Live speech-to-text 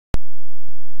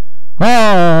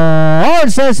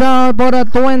Horses out for the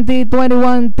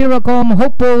 2021 Tiracom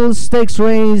Hopeful Stakes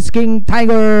Race. King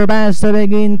Tiger best to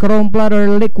begin. Chrome Platter,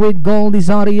 Liquid Gold is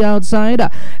on the outside.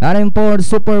 And import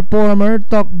Super Former,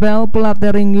 Talk Bell,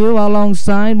 Plattering You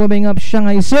alongside. Moving up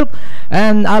Shanghai Silk.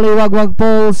 And Aliwagwag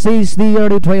Pole sees the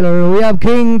early trailer. We have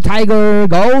King Tiger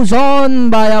goes on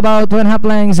by about 2.5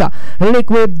 lengths.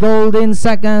 Liquid Gold in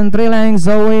second, 3 lengths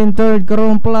away in third.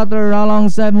 Chrome Platter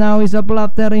alongside now is a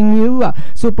Plattering You.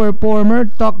 Super Former,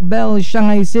 Talk Bell,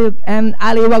 Shanghai Silk, and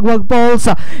Aliwagwag Pulse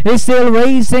is still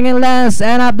racing in last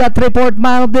and up the 3/4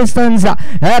 mile distance.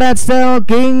 That's still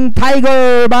King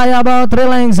Tiger by about 3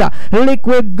 lengths.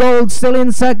 Liquid Gold still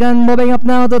in second. Moving up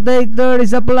now to take third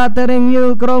is a Plattering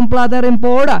You, Chrome Platter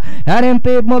Import. And in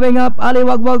fifth, moving up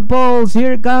Aliwagwag Pulse.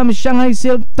 Here comes Shanghai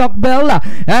Silk, Talk Bell,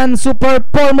 and Super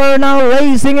Former now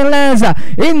racing in last.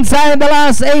 Inside the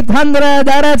last 800,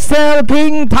 that's still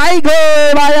King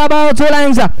Tiger by about 2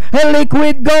 lengths.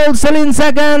 Liquid Gold still in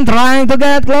second, trying to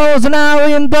get close now.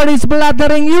 In third is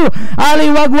Plattering You.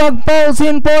 Aliwagwag Pulse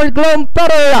in fourth, Chrome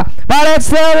Platter, but it's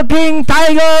still King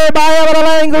Tiger by about a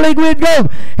length. Liquid Gold.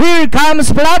 Here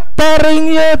comes Plattering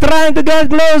You, trying to get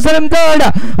closer in third,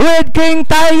 with King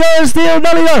Tiger still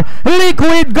the leader.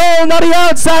 Liquid Gold on the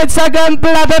outside, second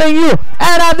Plattering You,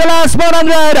 and at the last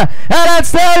 100, and that's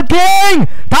still King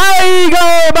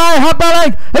Tiger by half a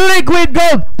length. Liquid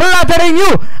Gold, Plattering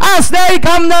You as they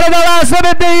come down to the last of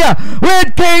it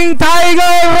with King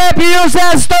Tiger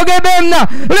refuses to give in.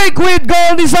 Liquid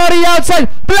Gold is on the outside,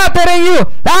 Plattering You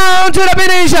down to the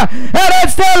finish, and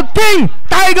it's still King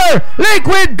Tiger,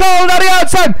 Liquid Gold on the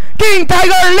outside. King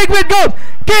Tiger, Liquid Gold.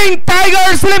 King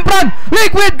Tiger still in front.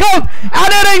 Liquid Gold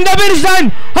entering the finish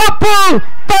line. Hopeful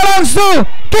belongs to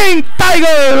King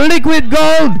Tiger, Liquid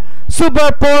Gold.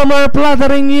 Super Former,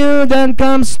 Plattering You. Then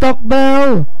comes Talk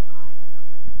Bell.